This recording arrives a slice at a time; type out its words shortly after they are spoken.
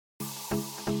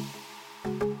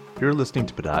You're listening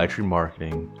to Podiatry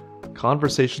Marketing,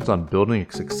 conversations on building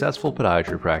a successful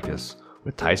podiatry practice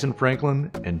with Tyson Franklin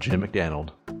and Jim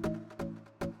McDonald.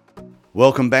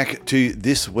 Welcome back to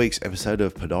this week's episode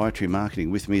of Podiatry Marketing.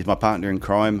 With me is my partner in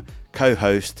crime,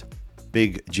 co-host,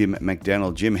 Big Jim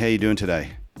McDonald. Jim, how are you doing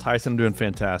today? Tyson, I'm doing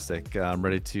fantastic. I'm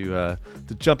ready to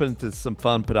jump into some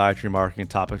fun podiatry marketing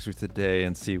topics with today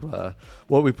and see what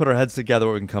we put our heads together,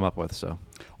 what we can come up with. So,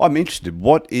 I'm interested.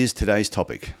 What is today's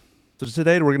topic? So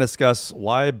today we're going to discuss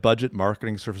why budget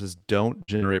marketing services don't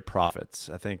generate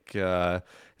profits. I think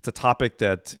it's a topic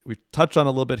that we've touched on a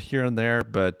little bit here and there,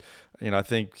 but I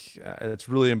think it's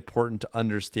really important to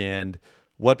understand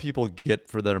what people get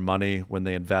for their money when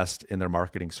they invest in their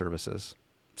marketing services.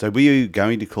 So were you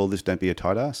going to call this "Don't be a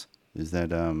tight ass"? Is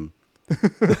that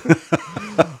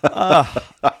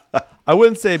I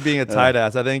wouldn't say being a tight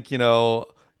ass. I think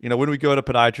when we go to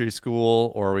podiatry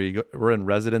school or we're in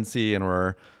residency and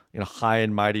we're high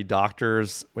and mighty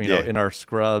doctors, in our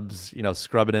scrubs,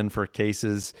 scrubbing in for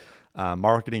cases.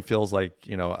 Marketing feels like,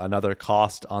 another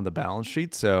cost on the balance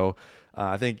sheet. So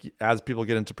I think as people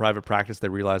get into private practice, they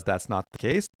realize that's not the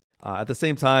case. At the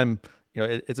same time,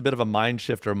 it's a bit of a mind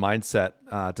shift or mindset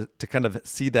to kind of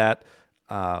see that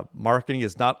marketing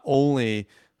is not only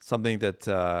something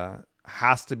that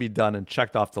has to be done and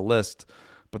checked off the list,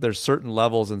 but there's certain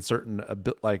levels and certain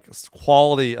like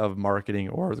quality of marketing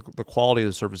or the quality of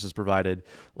the services provided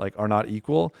are not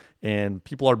equal. And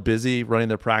people are busy running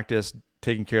their practice,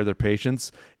 taking care of their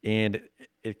patients. And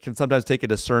it can sometimes take a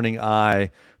discerning eye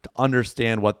to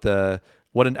understand what an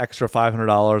extra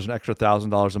 $500, an extra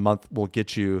 $1,000 a month will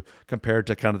get you compared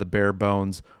to kind of the bare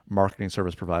bones marketing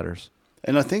service providers.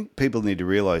 And I think people need to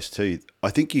realize too, I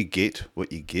think you get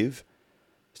what you give.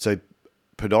 So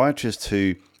podiatrists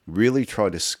who really try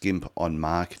to skimp on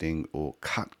marketing or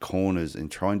cut corners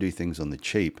and try and do things on the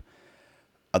cheap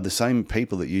are the same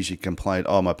people that usually complain,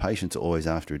 oh, my patients are always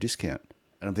after a discount.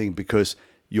 And I'm thinking because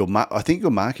I think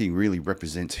your marketing really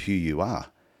represents who you are.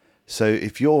 So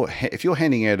if you're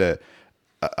handing out a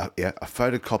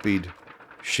photocopied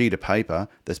sheet of paper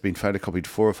that's been photocopied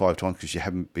 4 or 5 times because you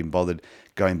haven't been bothered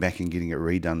going back and getting it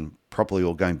redone properly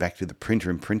or going back to the printer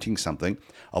and printing something,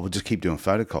 I will just keep doing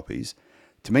photocopies.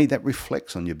 To me, that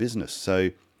reflects on your business.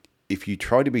 So if you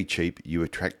try to be cheap, you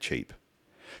attract cheap.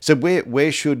 So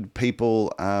where should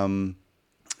people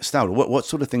start? What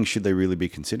sort of things should they really be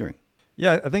considering?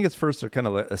 Yeah, I think it's first to kind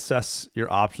of assess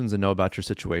your options and know about your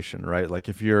situation, right? Like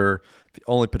if you're the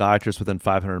only podiatrist within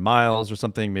 500 miles or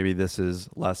something, maybe this is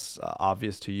less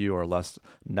obvious to you or less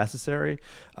necessary.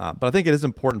 But I think it is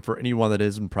important for anyone that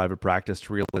is in private practice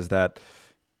to realize that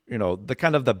the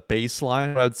kind of the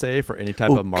baseline, I would say, for any type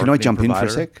of marketing Can I jump provider. in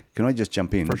for a sec? Can I just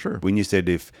jump in? For sure. When you said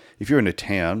if you're in a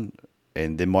town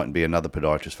and there mightn't be another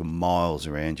podiatrist for miles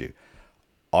around you,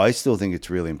 I still think it's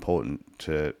really important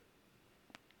to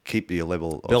keep your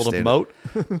level Build of a moat.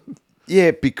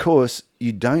 Yeah, because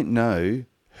you don't know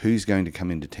who's going to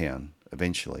come into town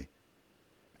eventually.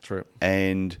 True.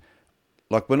 And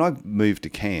like when I moved to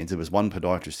Cairns, there was one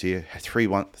podiatrist here,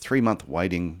 3-month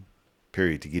waiting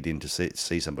period to get in to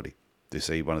see somebody, to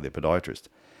see one of their podiatrists.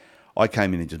 I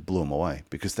came in and just blew them away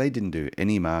because they didn't do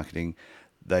any marketing.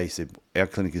 They said, our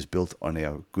clinic is built on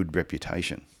our good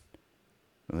reputation.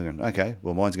 And they're going, okay,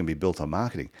 well, mine's going to be built on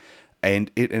marketing. And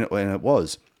it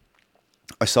was.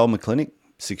 I sold my clinic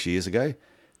 6 years ago.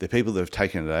 The people that have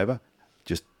taken it over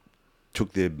just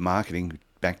took their marketing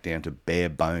back down to bare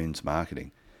bones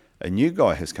marketing. A new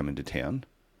guy has come into town,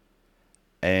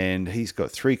 and he's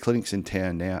got 3 clinics in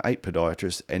town now, 8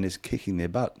 podiatrists, and is kicking their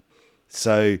butt.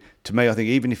 So to me, I think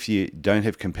even if you don't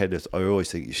have competitors, I always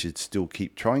think you should still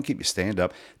try and keep your stand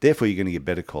up. Therefore, you're going to get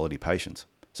better quality patients.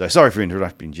 So sorry for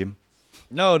interrupting, Jim.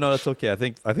 No, that's okay. I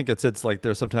think it's like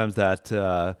there's sometimes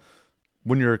that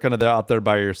when you're kind of out there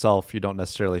by yourself, you don't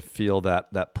necessarily feel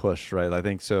that push, right? I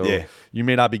think so. Yeah. You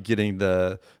may not be getting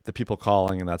the people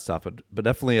calling and that stuff, but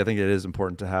definitely I think it is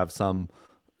important to have some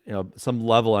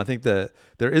level. I think that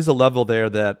there is a level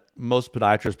there that most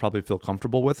podiatrists probably feel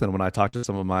comfortable with. And when I talk to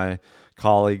some of my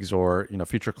colleagues or,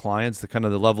 future clients, the kind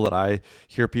of the level that I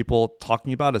hear people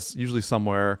talking about is usually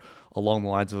somewhere along the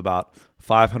lines of about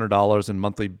 $500 in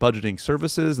monthly budgeting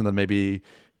services, and then maybe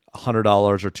 $100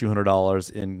 or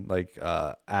 $200 in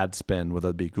ad spend, whether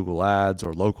it be Google ads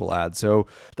or local ads. So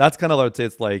that's kind of, I would say,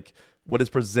 it's like what is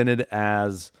presented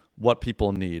as what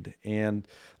people need. And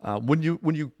when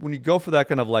you go for that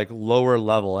kind of like lower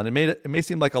level, and it may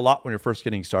seem like a lot when you're first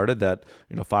getting started, that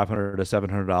 $500 to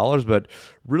 $700, but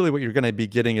really what you're going to be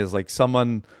getting is like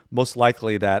someone most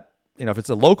likely that if it's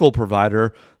a local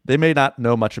provider, they may not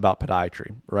know much about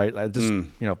podiatry, right? Just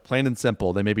plain and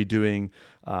simple, they may be doing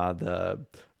the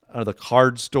the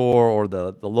card store or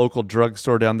the local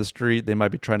drugstore down the street. They might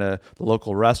be trying to the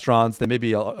local restaurants. They may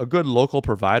be a good local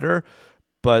provider,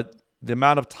 but the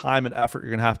amount of time and effort you're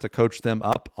going to have to coach them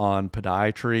up on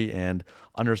podiatry and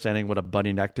understanding what a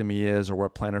bunionectomy is or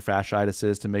what plantar fasciitis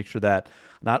is to make sure that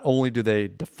not only do they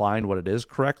define what it is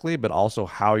correctly, but also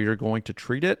how you're going to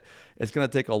treat it. It's going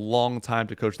to take a long time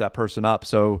to coach that person up.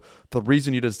 So the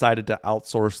reason you decided to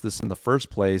outsource this in the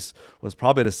first place was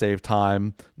probably to save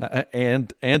time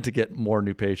and to get more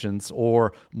new patients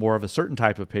or more of a certain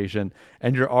type of patient.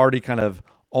 And you're already kind of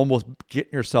almost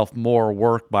getting yourself more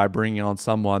work by bringing on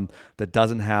someone that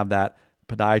doesn't have that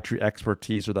podiatry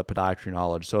expertise or that podiatry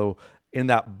knowledge. So in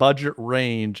that budget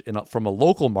range, from a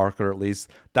local marketer at least,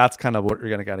 that's kind of what you're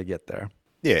going to get there.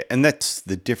 Yeah, and that's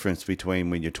the difference between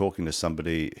when you're talking to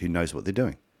somebody who knows what they're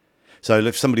doing. So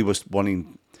if somebody was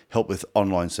wanting help with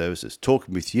online services,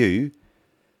 talking with you,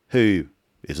 who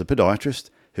is a podiatrist,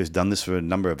 who's done this for a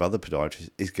number of other podiatrists,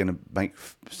 is going to make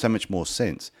so much more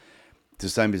sense. The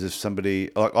same as if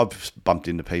somebody, like I've bumped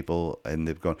into people and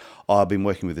they've gone, oh, I've been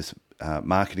working with this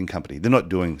marketing company. They're not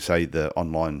doing, say, the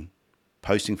online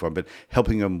posting for them, but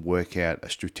helping them work out a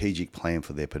strategic plan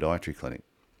for their podiatry clinic.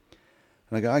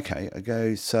 And I go, okay. I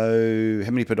go, so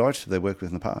how many podiatrists have they worked with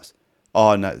in the past?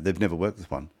 Oh, no, they've never worked with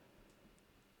one.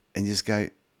 And you just go,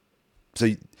 so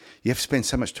you have to spend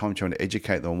so much time trying to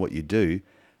educate them on what you do,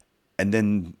 and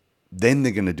then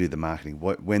they're going to do the marketing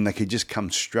when they could just come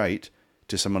straight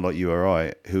to someone like you or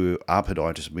I, who are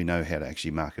podiatrists. We know how to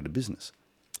actually market a business.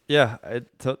 Yeah,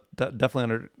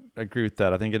 definitely agree with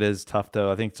that. I think it is tough,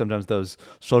 though. I think sometimes those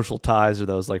social ties or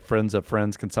those like friends of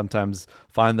friends can sometimes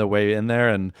find their way in there,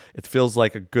 and it feels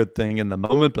like a good thing in the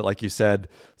moment. But like you said,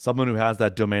 someone who has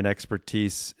that domain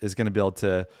expertise is going to be able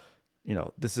to,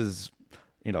 this is,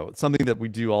 something that we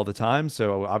do all the time.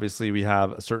 So obviously we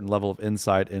have a certain level of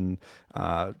insight in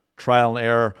trial and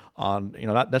error on,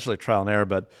 not necessarily trial and error,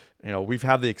 but we've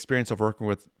had the experience of working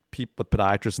with people with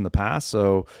podiatrists in the past.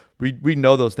 So we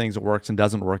know those things that works and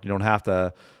doesn't work. You don't have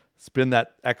to spend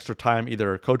that extra time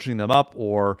either coaching them up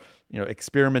or,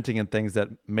 experimenting in things that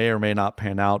may or may not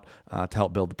pan out to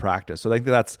help build the practice. So I think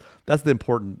that's the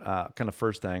important kind of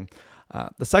first thing.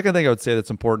 The second thing I would say that's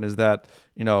important is that,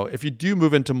 if you do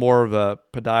move into more of a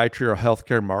podiatry or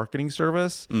healthcare marketing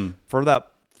service for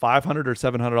that $500 or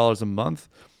 $700 a month,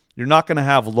 you're not going to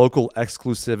have local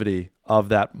exclusivity of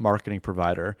that marketing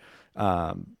provider.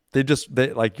 That's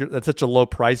such a low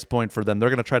price point for them. They're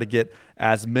going to try to get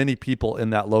as many people in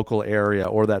that local area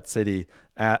or that city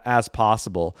as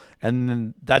possible. And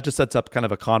then that just sets up kind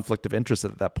of a conflict of interest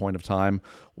at that point of time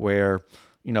where,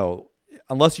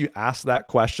 unless you ask that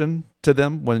question to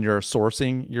them when you're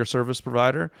sourcing your service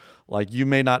provider, like you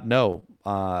may not know.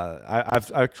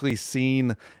 I've actually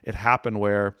seen it happen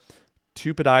where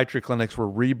two podiatry clinics were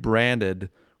rebranded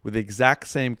with the exact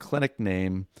same clinic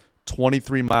name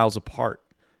 23 miles apart.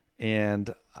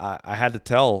 And I had to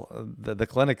tell the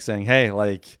clinic saying, hey,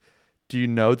 like, do you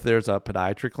know that there's a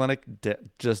podiatry clinic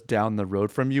just down the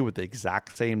road from you with the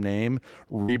exact same name,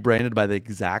 rebranded by the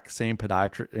exact same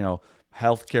podiatry,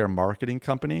 healthcare marketing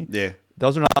company? Yeah.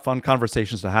 Those are not fun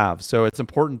conversations to have. So it's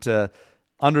important to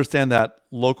understand that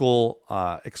local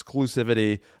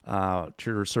exclusivity to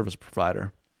your service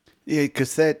provider. Yeah,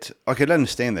 because I could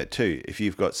understand that too. If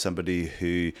you've got somebody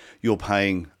who you're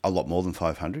paying a lot more than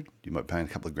 $500, you might be paying a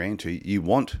couple of grand to, you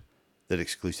want that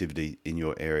exclusivity in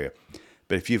your area.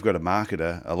 But if you've got a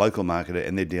local marketer,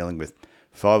 and they're dealing with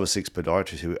 5 or 6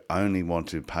 podiatrists who only want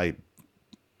to pay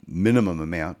minimum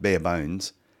amount, bare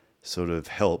bones, sort of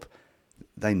help,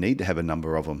 they need to have a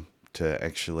number of them to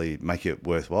actually make it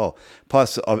worthwhile.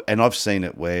 Plus, I've seen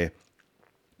it where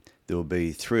there will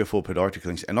be 3 or 4 podiatry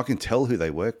clinics, and I can tell who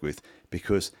they work with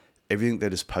because everything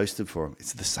that is posted for them,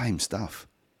 it's the same stuff.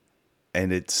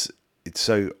 And it's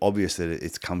so obvious that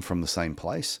it's come from the same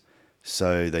place.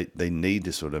 So they need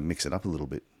to sort of mix it up a little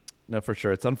bit. No, for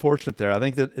sure. It's unfortunate there. I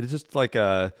think that it's just like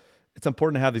it's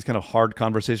important to have these kind of hard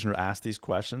conversations or ask these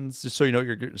questions just so you know what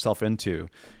you're getting yourself into.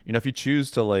 If you choose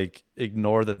to like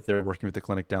ignore that they're working with the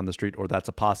clinic down the street or that's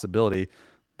a possibility,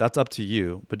 that's up to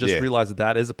you. But just realize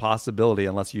that is a possibility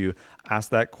unless you ask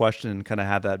that question and kind of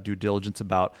have that due diligence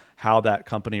about how that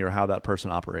company or how that person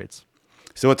operates.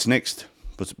 So what's next?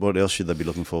 What else should they be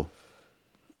looking for?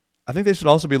 I think they should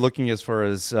also be looking as far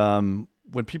as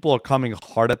when people are coming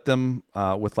hard at them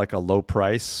with like a low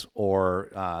price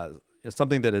or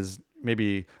something that is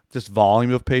maybe just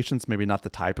volume of patients, maybe not the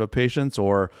type of patients,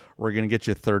 or we're going to get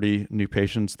you 30 new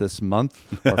patients this month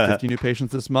or 50 new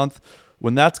patients this month.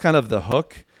 When that's kind of the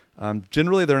hook,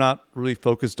 generally they're not really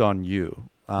focused on you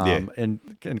and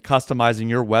customizing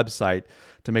your website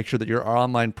to make sure that your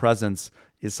online presence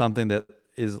is something that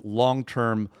is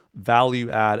long-term value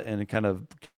add and it kind of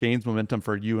gains momentum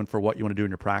for you and for what you want to do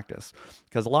in your practice.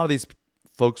 Because a lot of these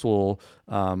folks will,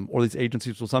 or these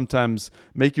agencies will sometimes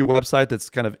make you a website that's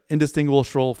kind of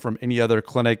indistinguishable from any other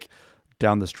clinic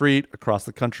down the street, across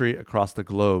the country, across the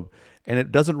globe. And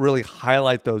it doesn't really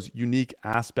highlight those unique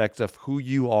aspects of who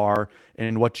you are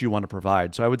and what you want to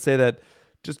provide. So I would say that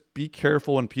just be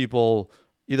careful when people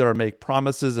either make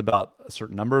promises about a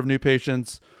certain number of new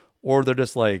patients, or they're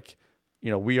just like,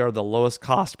 we are the lowest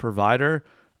cost provider.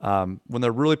 When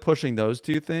they're really pushing those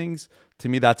two things, to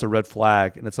me, that's a red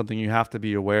flag, and it's something you have to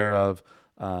be aware of.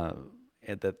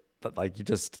 And that like you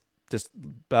just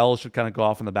bells should kind of go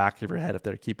off in the back of your head if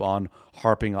they keep on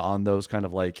harping on those kind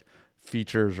of like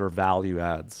features or value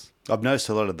adds. I've noticed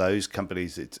a lot of those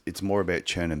companies, it's more about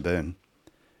churn and burn.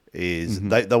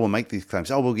 They will make these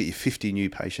claims. Oh, we'll get you 50 new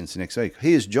patients next week.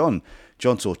 Here's John.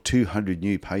 John saw 200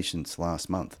 new patients last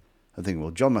month. I think,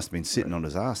 well, John must have been sitting on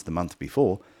his ass the month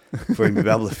before for him to be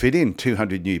able to fit in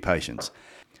 200 new patients.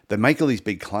 They make all these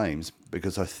big claims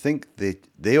because I think that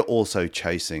they're also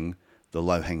chasing the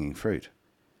low-hanging fruit.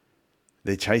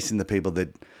 They're chasing the people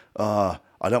that,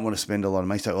 I don't want to spend a lot of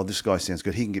money. So, this guy sounds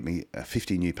good. He can get me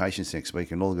 50 new patients next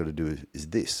week, and all I've got to do is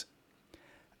this.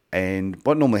 And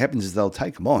what normally happens is they'll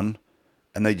take them on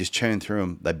and they just churn through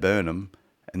them, they burn them,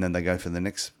 and then they go for the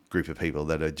next group of people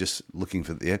that are just looking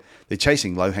for they're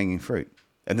chasing low-hanging fruit.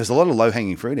 And there's a lot of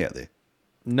low-hanging fruit out there.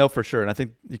 No, for sure. And I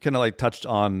think you kind of like touched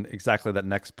on exactly that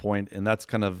next point. And that's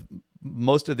kind of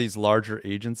most of these larger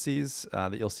agencies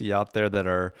that you'll see out there that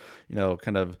are,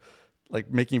 kind of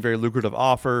like making very lucrative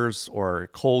offers or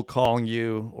cold calling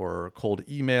you or cold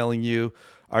emailing you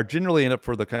are generally in it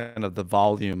for the kind of the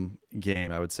volume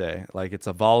game, I would say. Like it's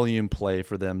a volume play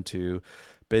for them to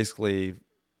basically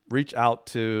reach out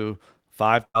to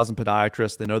 5,000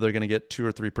 podiatrists. They know they're going to get 2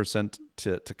 or 3%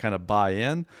 to kind of buy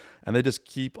in. And they just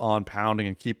keep on pounding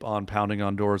and keep on pounding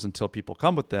on doors until people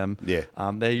come with them. Yeah.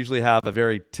 They usually have a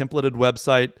very templated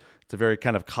website. It's a very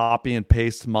kind of copy and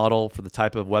paste model for the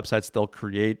type of websites they'll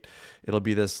create. It'll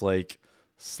be this like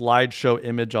slideshow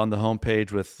image on the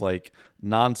homepage with like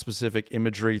non-specific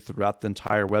imagery throughout the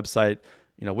entire website,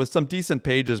 with some decent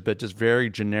pages, but just very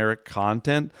generic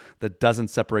content that doesn't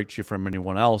separate you from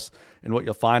anyone else. And what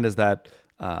you'll find is that,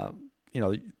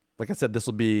 like I said, this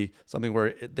will be something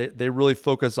where they really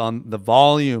focus on the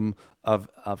volume of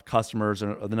customers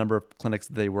or the number of clinics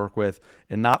that they work with,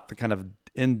 and not the kind of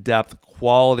in-depth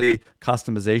quality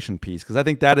customization piece. Because I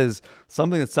think that is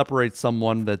something that separates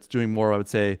someone that's doing more, I would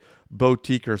say,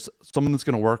 boutique, or someone that's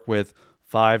going to work with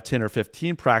 5, 10, or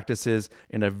 15 practices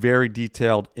in a very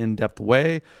detailed, in-depth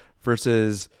way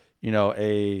versus,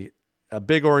 a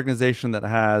big organization that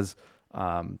has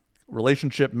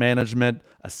relationship management,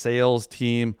 a sales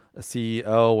team, a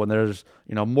CEO, when there's,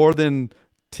 more than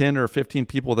 10 or 15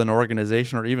 people within an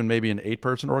organization, or even maybe an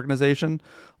 8-person organization,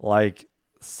 like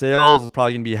sales is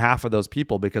probably going to be half of those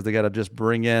people because they got to just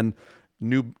bring in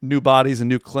new bodies and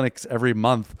new clinics every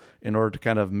month in order to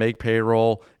kind of make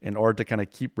payroll, in order to kind of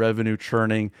keep revenue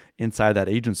churning inside that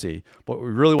agency. What we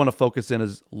really want to focus in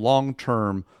is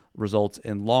long-term results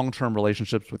and long-term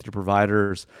relationships with your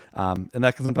providers. And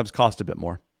that can sometimes cost a bit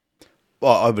more.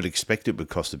 Well, I would expect it would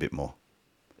cost a bit more.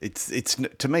 It's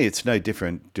to me, it's no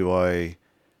different.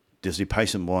 Does your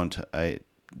patient want or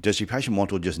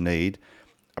just need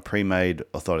a pre-made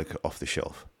orthotic off the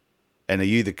shelf? And are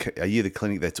you the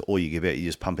clinic that's all you give out? You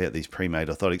just pump out these pre-made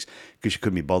orthotics because you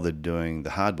couldn't be bothered doing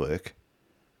the hard work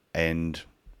and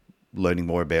learning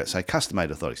more about, say, custom-made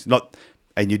orthotics.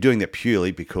 And you're doing that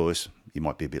purely because you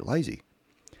might be a bit lazy.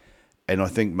 And I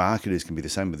think marketers can be the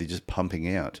same, but they're just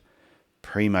pumping out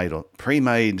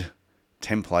pre-made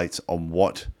templates on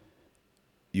what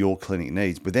your clinic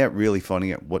needs without really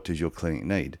finding out what does your clinic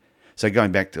need. So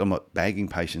going back to, I'm not bagging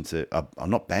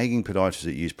podiatrists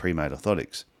that use pre-made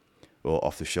orthotics or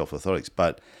off-the-shelf orthotics,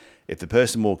 but if the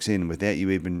person walks in without you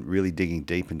even really digging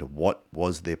deep into what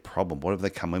was their problem, what have they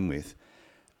come in with,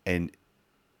 and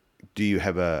do you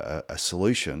have a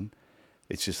solution,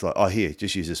 it's just like, here,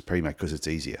 just use this pre-made because it's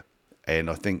easier. And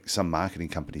I think some marketing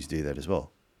companies do that as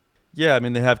well. Yeah, I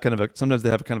mean, they have sometimes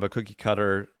they have kind of a cookie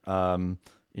cutter,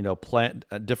 plan,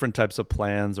 different types of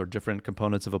plans or different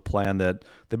components of a plan that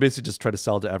they basically just try to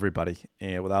sell to everybody,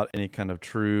 and without any kind of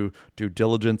true due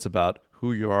diligence about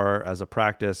who you are as a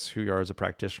practice, who you are as a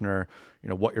practitioner,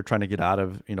 what you're trying to get out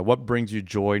of, what brings you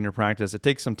joy in your practice. It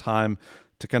takes some time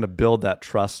to kind of build that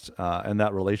trust and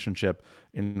that relationship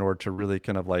in order to really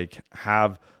kind of like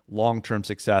have long-term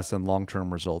success and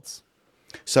long-term results.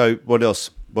 So what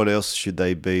else should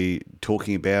they be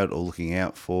talking about or looking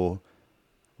out for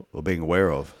or being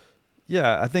aware of?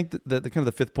 Yeah, I think that the kind of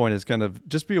the fifth point is kind of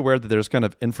just be aware that there's kind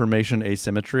of information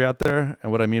asymmetry out there.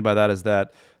 And what I mean by that is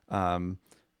that um,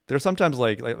 there's sometimes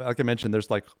like I mentioned, there's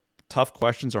like tough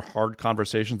questions or hard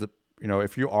conversations that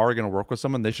if you are going to work with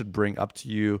someone, they should bring up to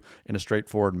you in a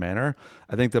straightforward manner.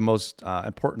 I think the most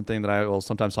important thing that I will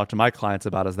sometimes talk to my clients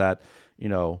about is that you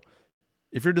know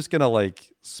if you're just going to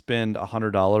like spend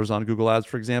 $100 on Google Ads,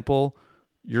 for example,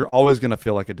 you're always going to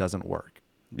feel like it doesn't work.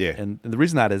 Yeah, And the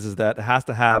reason that is that it has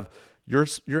to have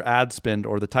your ad spend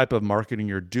or the type of marketing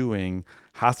you're doing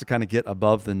has to kind of get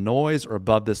above the noise or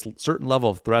above this certain level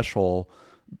of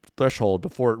threshold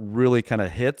before it really kind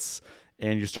of hits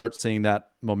and you start seeing that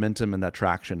momentum and that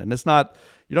traction. And it's not,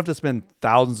 you don't have to spend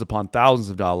thousands upon thousands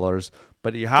of dollars,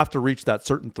 but you have to reach that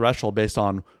certain threshold based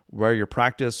on where your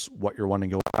practice, what you're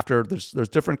wanting to go after. There's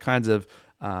different kinds of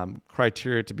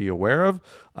criteria to be aware of.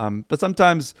 But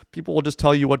sometimes people will just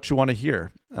tell you what you want to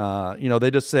hear.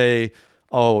 They just say,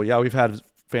 "Oh yeah, we've had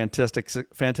fantastic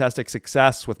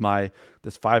success with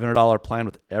this $500 plan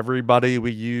with everybody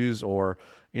we use," or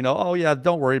 "Oh yeah,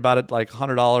 don't worry about it. Like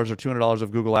 $100 or $200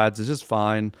 of Google Ads is just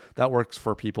fine. That works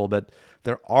for people." But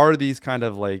there are these kind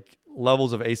of like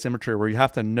levels of asymmetry where you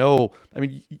have to know. I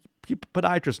mean,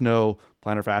 podiatrists know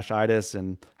plantar fasciitis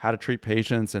and how to treat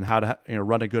patients and how to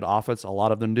run a good office. A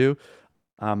lot of them do.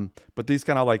 But these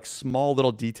kind of like small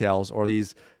little details or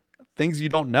these things you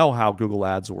don't know how Google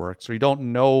Ads works, or you don't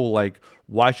know like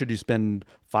why should you spend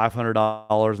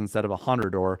 $500 instead of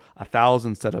 100 or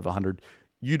 1,000 instead of 100.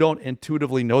 You don't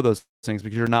intuitively know those things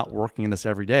because you're not working in this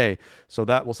every day. So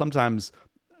that will sometimes,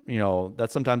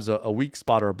 that's sometimes a weak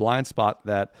spot or a blind spot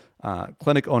that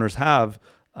clinic owners have.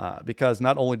 Because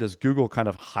not only does Google kind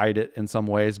of hide it in some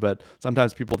ways, but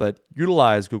sometimes people that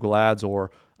utilize Google Ads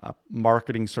or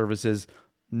marketing services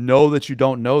know that you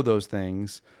don't know those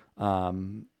things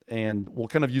and will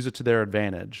kind of use it to their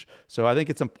advantage. So I think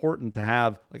it's important to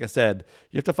have, like I said,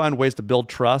 you have to find ways to build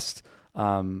trust,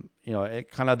 kind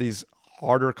of these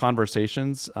harder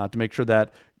conversations to make sure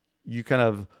that you kind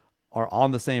of are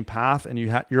on the same path and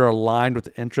you're aligned with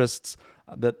the interests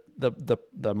that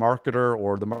the marketer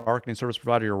or the marketing service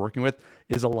provider you're working with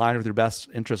is aligned with your best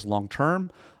interest long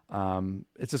term.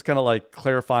 It's just kind of like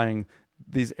clarifying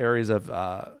these areas of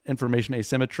information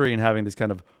asymmetry and having these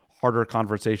kind of harder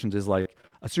conversations is like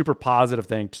a super positive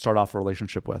thing to start off a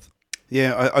relationship with.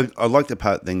 Yeah, I like the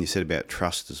part then you said about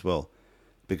trust as well,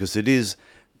 because it is.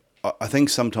 I think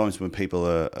sometimes when people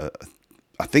are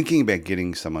thinking about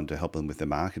getting someone to help them with their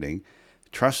marketing,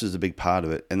 trust is a big part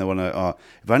of it, and they want to.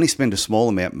 If I only spend a small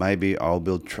amount, maybe I'll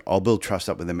build trust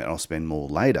up with them, and I'll spend more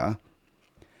later.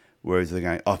 Whereas they're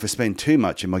going, if I spend too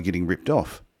much, am I getting ripped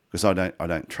off? Because I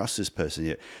don't trust this person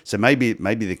yet. So maybe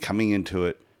they're coming into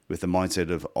it with the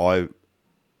mindset of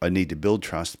I need to build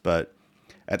trust, but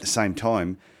at the same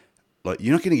time, like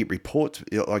you're not going to get reports.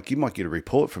 Like you might get a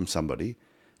report from somebody.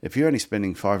 If you're only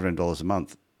spending $500 a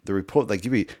month, the report they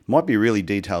give you might be a really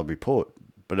detailed report,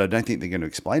 but I don't think they're going to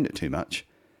explain it too much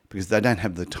because they don't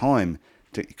have the time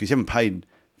to, because you haven't paid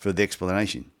for the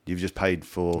explanation. You've just paid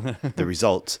for the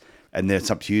results, and then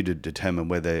it's up to you to determine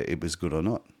whether it was good or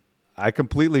not. I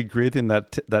completely agree with you, and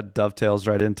that dovetails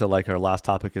right into like our last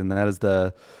topic, and that is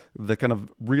the kind of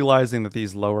realizing that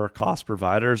these lower cost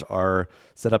providers are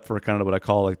set up for kind of what I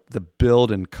call like the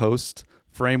build and coast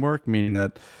framework, meaning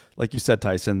that, like you said,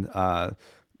 Tyson,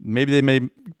 maybe they may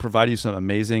provide you some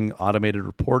amazing automated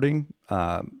reporting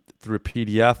through a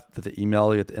PDF that they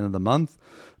email you at the end of the month,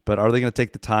 but are they going to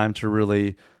take the time to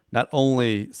really not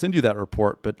only send you that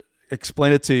report, but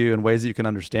explain it to you in ways that you can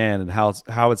understand and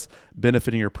how it's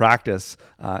benefiting your practice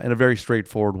in a very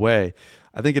straightforward way?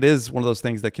 I think it is one of those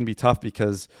things that can be tough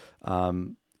because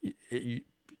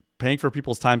paying for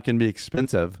people's time can be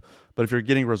expensive, but if you're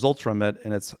getting results from it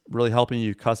and it's really helping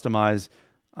you customize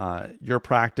your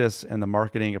practice and the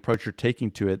marketing approach you're taking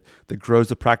to it that grows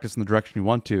the practice in the direction you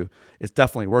want to, it's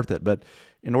definitely worth it. But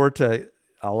in order to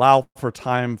allow for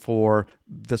time for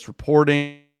this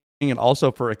reporting and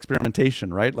also for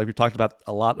experimentation, right? Like we talked about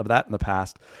a lot of that in the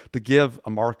past, to give a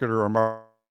marketer or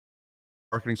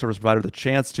marketing service provider the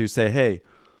chance to say, hey,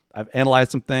 I've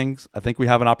analyzed some things. I think we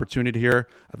have an opportunity here.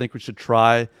 I think we should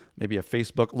try maybe a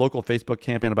local Facebook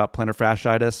campaign about plantar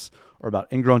fasciitis or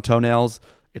about ingrown toenails.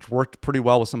 It's worked pretty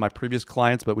well with some of my previous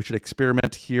clients, but we should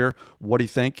experiment here. What do you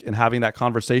think? And having that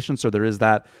conversation. So there is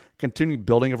that continued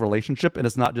building of relationship. And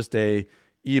it's not just a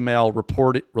email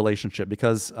report relationship,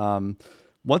 because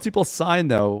once people sign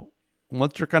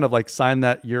once you're kind of like sign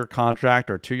that year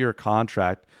contract or 2-year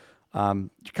contract, you're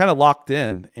kind of locked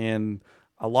in, and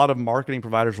a lot of marketing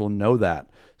providers will know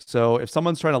that. So if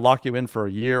someone's trying to lock you in for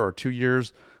a year or 2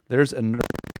 years, there's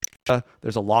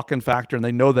a lock-in factor, and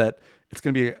they know that it's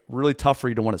going to be really tough for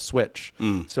you to want to switch.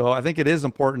 So I think it is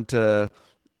important to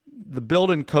the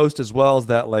build and coast, as well as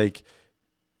that, like,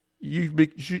 you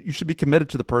should be committed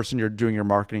to the person you're doing your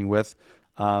marketing with.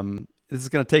 This is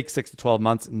going to take 6 to 12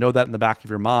 months. Know that in the back of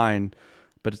your mind.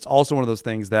 But it's also one of those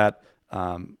things that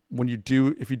if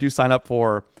you do sign up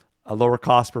for a lower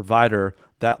cost provider,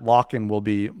 that lock-in will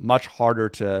be much harder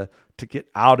to get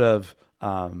out of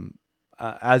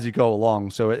as you go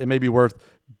along. So it may be worth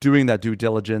doing that due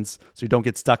diligence so you don't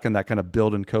get stuck in that kind of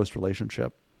build and coast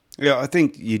relationship. Yeah, I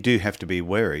think you do have to be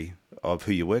wary of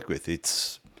who you work with.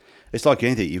 It's like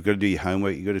anything. You've got to do your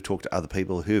homework. You've got to talk to other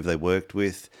people. Who have they worked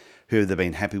with? Who have they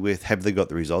been happy with? Have they got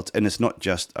the results? And it's not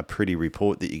just a pretty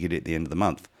report that you get at the end of the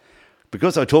month.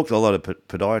 Because I talk to a lot of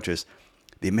podiatrists,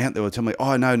 the amount they will tell me,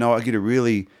 oh, no, I get a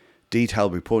really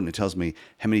detailed report and it tells me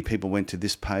how many people went to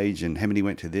this page and how many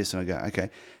went to this. And I go, okay,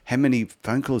 how many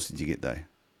phone calls did you get though?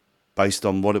 Based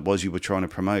on what it was you were trying to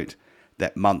promote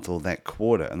that month or that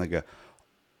quarter. And they go,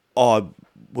 oh,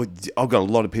 well, I've got a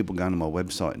lot of people going to my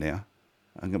website now.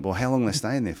 I go, well, how long are they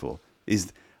staying there for?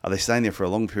 Are they staying there for a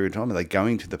long period of time? Are they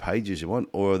going to the pages you want?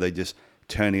 Or are they just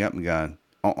turning up and going,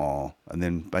 and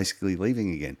then basically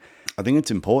leaving again? I think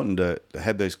it's important to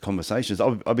have those conversations.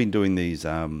 I've been doing these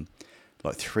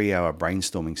like 3-hour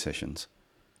brainstorming sessions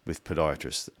with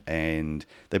podiatrists, and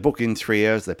they book in 3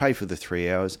 hours, they pay for the 3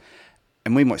 hours,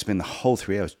 and we might spend the whole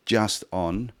 3 hours just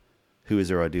on who is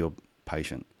their ideal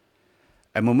patient.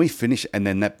 And when we finish, and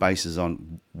then that bases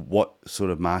on what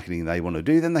sort of marketing they want to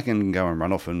do, then they can go and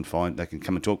run off and they can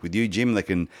come and talk with you, Jim. They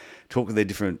can talk with their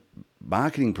different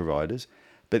marketing providers.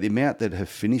 But the amount that have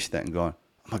finished that and gone,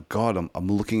 oh my God, I'm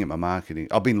looking at my marketing.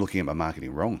 I've been looking at my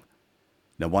marketing wrong.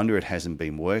 No wonder it hasn't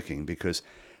been working, because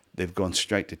they've gone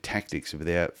straight to tactics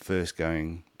without first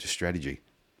going to strategy.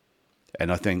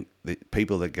 And I think that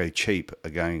people that go cheap are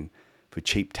going for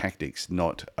cheap tactics,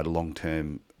 not a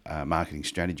long-term marketing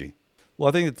strategy. Well,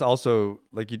 I think it's also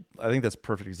I think that's a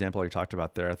perfect example you talked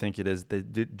about there. I think it is, they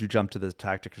do jump to the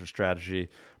tactics or strategy,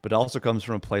 but it also comes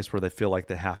from a place where they feel like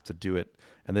they have to do it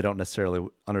and they don't necessarily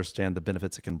understand the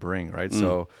benefits it can bring, right?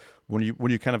 So when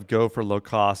you kind of go for low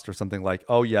cost or something like,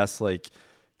 oh yes, like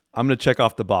I'm going to check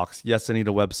off the box. Yes, I need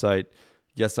a website.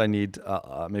 Yes, I need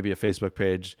maybe a Facebook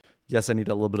page. Yes, I need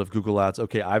a little bit of Google Ads.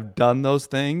 Okay, I've done those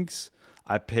things.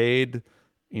 I paid,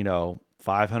 $500,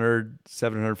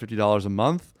 $750 a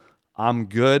month. I'm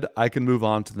good. I can move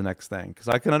on to the next thing, because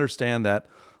I can understand that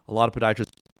a lot of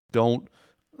podiatrists don't,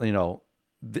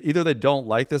 either they don't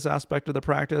like this aspect of the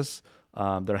practice.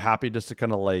 They're happy just to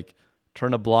kind of like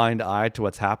turn a blind eye to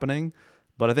what's happening.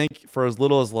 But I think for as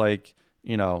little as $1,000,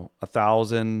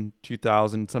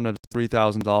 $2,000, sometimes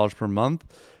 $3,000 per month,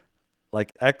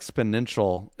 like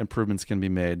exponential improvements can be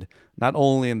made, not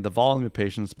only in the volume of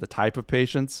patients, but the type of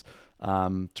patients,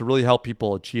 to really help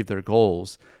people achieve their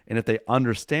goals. And if they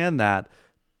understand that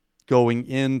going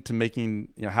into making,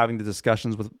 having the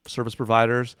discussions with service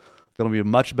providers, they're going to be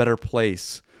a much better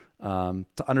place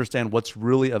to understand what's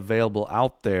really available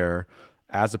out there,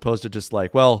 as opposed to just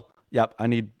like, well, yep, I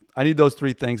need those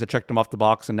 3 things. I checked them off the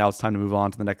box, and now it's time to move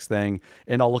on to the next thing.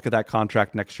 And I'll look at that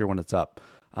contract next year when it's up.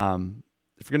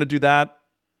 If you're going to do that,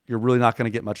 you're really not going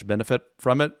to get much benefit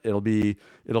from it.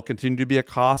 It'll continue to be a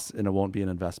cost, and it won't be an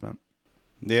investment.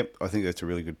 Yep, I think that's a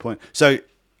really good point. So,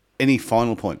 any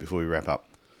final point before we wrap up?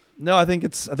 No, I think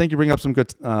you bring up some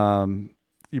good.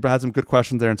 You had some good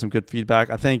questions there and some good feedback.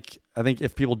 I think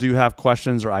if people do have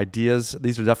questions or ideas,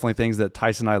 these are definitely things that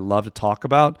Tyson and I love to talk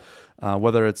about.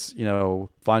 Whether it's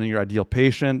finding your ideal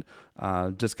patient,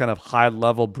 just kind of high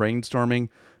level brainstorming.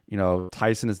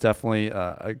 Tyson is definitely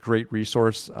a great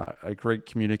resource, a great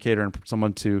communicator, and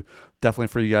someone to definitely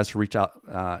for you guys to reach out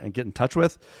and get in touch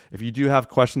with. If you do have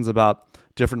questions about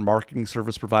different marketing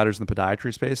service providers in the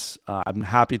podiatry space, I'm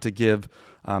happy to give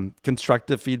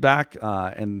constructive feedback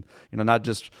and not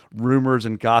just rumors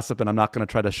and gossip. And I'm not going to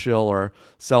try to shill or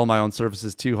sell my own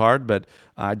services too hard, but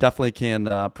I definitely can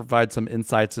provide some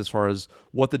insights as far as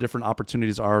what the different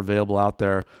opportunities are available out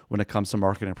there when it comes to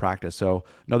marketing practice. So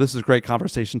no, this is a great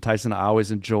conversation, Tyson. I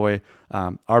always enjoy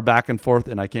our back and forth,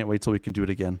 and I can't wait till we can do it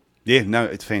again. Yeah, no,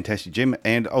 it's fantastic, Jim.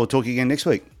 And I'll talk again next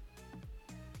week.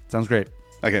 Sounds great.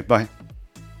 Okay, bye.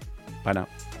 Bye now.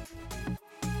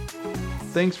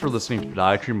 Thanks for listening to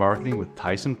Podiatry Marketing with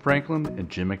Tyson Franklin and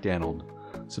Jim McDaniel.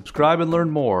 Subscribe and learn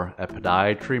more at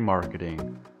Podiatry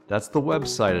Marketing. That's the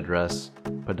website address,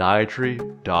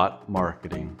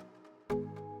 podiatry.marketing.